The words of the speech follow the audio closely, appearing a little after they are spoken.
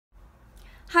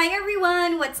Hi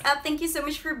everyone, what's up? Thank you so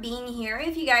much for being here.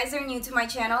 If you guys are new to my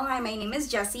channel, hi, my name is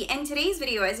Jessie, and today's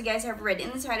video, as you guys have read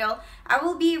in the title, I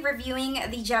will be reviewing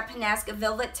the Japonesque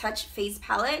Velvet Touch Face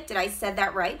Palette. Did I said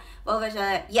that right?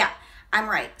 Velvet, yeah, I'm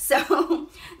right. So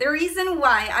the reason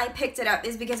why I picked it up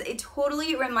is because it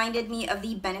totally reminded me of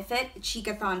the Benefit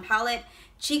Cheek-a-thon palette,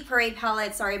 Cheek Parade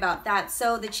palette, sorry about that.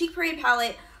 So the Cheek Parade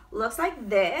palette looks like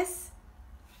this.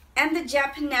 And the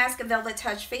Japonesque Velvet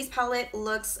Touch Face Palette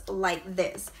looks like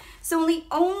this. So the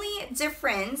only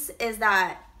difference is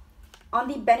that on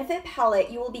the Benefit palette,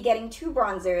 you will be getting two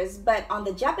bronzers, but on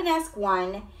the Japonesque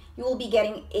one, you will be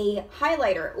getting a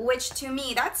highlighter, which to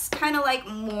me, that's kind of like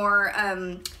more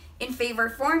in favor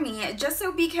for me, just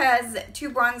so because two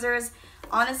bronzers,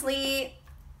 honestly,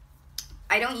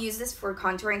 I don't use this for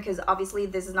contouring because obviously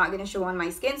this is not going to show on my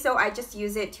skin, so I just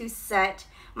use it to set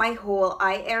my whole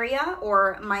eye area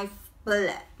or my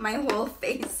whole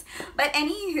face. But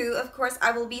anywho, of course,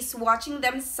 I will be swatching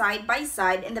them side by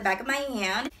side in the back of my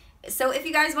hand. So if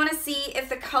you guys want to see if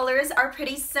the colors are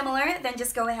pretty similar, then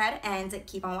just go ahead and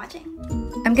keep on watching.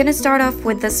 I'm gonna start off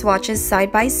with the swatches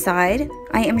side by side.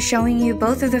 I am showing you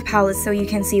both of the palettes so you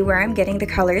can see where I'm getting the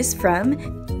colors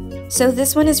from. So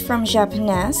this one is from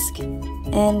Japonesque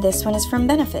and this one is from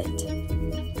Benefit.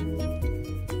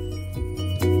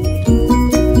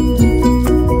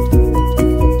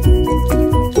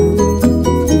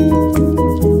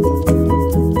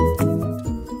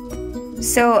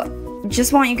 So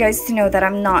just want you guys to know that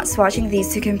I'm not swatching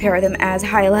these to compare them as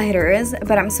highlighters,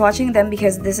 but I'm swatching them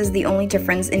because this is the only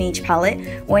difference in each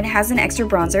palette. One has an extra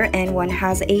bronzer and one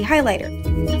has a highlighter.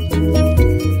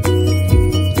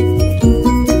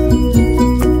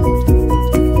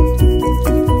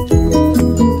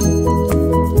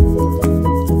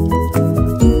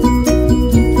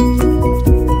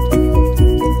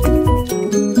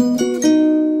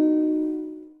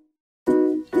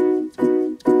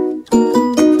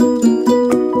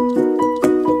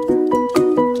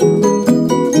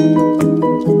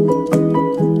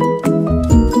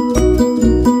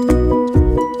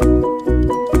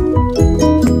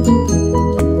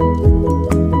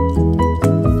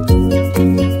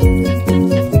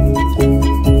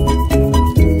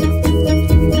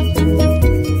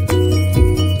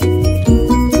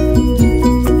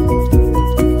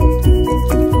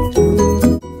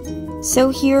 So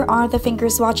here are the finger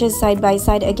swatches side by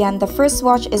side. Again, the first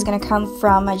swatch is going to come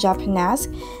from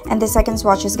Japonesque and the second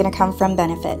swatch is going to come from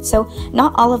Benefit. So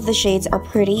not all of the shades are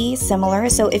pretty similar.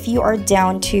 So if you are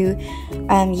down to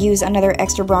use another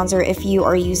extra bronzer, if you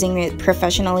are using it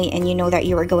professionally and you know that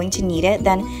you are going to need it,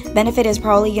 then Benefit is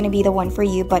probably going to be the one for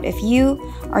you. But if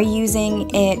you are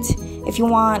using it, if you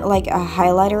want like a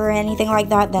highlighter or anything like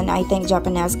that, then I think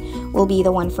Japonesque will be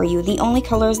the one for you. The only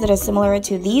colors that are similar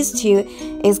to these two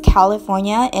is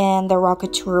California and the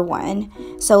Rockateur one.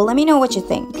 So let me know what you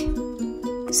think.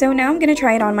 So now I'm going to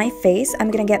try it on my face.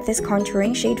 I'm going to get this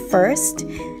contouring shade first,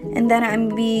 and then I'm going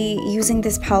to be using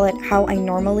this palette how I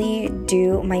normally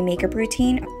do my makeup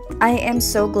routine. I am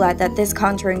so glad that this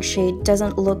contouring shade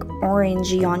doesn't look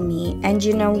orangey on me, and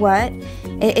you know what?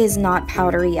 It is not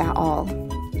powdery at all.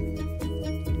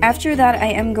 After that, I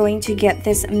am going to get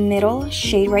this middle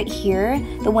shade right here,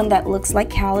 the one that looks like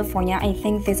California. I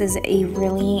think this is a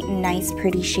really nice,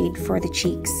 pretty shade for the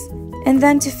cheeks. And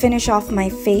then to finish off my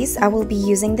face, I will be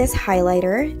using this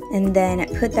highlighter and then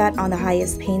put that on the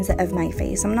highest panes of my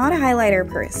face. I'm not a highlighter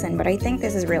person, but I think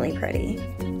this is really pretty.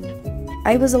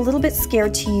 I was a little bit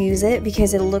scared to use it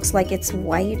because it looks like it's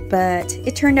white, but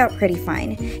it turned out pretty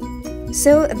fine.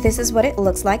 So this is what it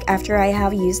looks like after I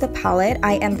have used the palette.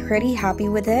 I am pretty happy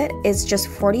with it. It's just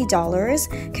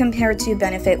 $40 compared to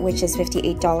Benefit, which is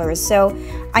 $58. So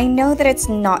I know that it's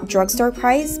not drugstore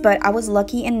price, but I was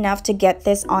lucky enough to get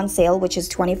this on sale, which is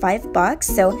 25 bucks.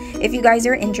 So if you guys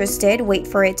are interested, wait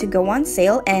for it to go on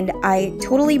sale, and I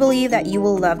totally believe that you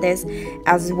will love this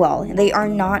as well. They are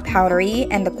not powdery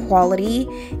and the quality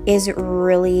is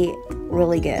really,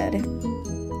 really good.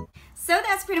 So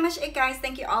that's pretty much it, guys.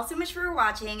 Thank you all so much for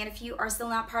watching, and if you are still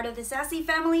not part of the Sassy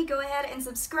family, go ahead and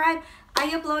subscribe. I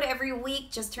upload every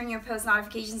week. Just turn your post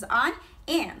notifications on,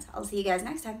 and I'll see you guys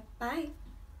next time. Bye.